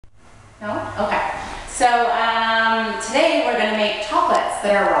No? Okay. So today we're going to make chocolates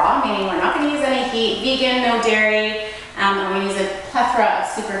that are raw, meaning we're not going to use any heat, vegan, no dairy, and we use a plethora of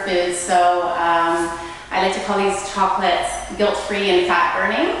superfoods. So I like to call these chocolates guilt-free and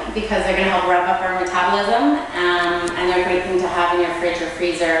fat-burning because they're going to help rev up our metabolism, and they're a great thing to have in your fridge or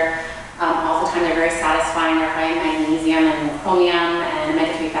freezer all the time. They're very satisfying. They're high in magnesium and chromium and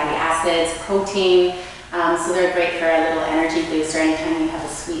omega-3 fatty acids, protein. So they're great for a little energy booster anytime you have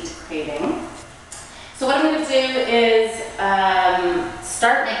a sweet craving. So what I'm going to do is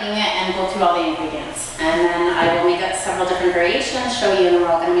start making it and go through all the ingredients. And then I will make up several different variations, show you, and then we're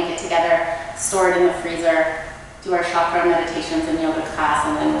all going to make it together, store it in the freezer, do our chakra meditations in yoga class,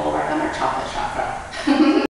 and then we'll work on our chocolate chakra.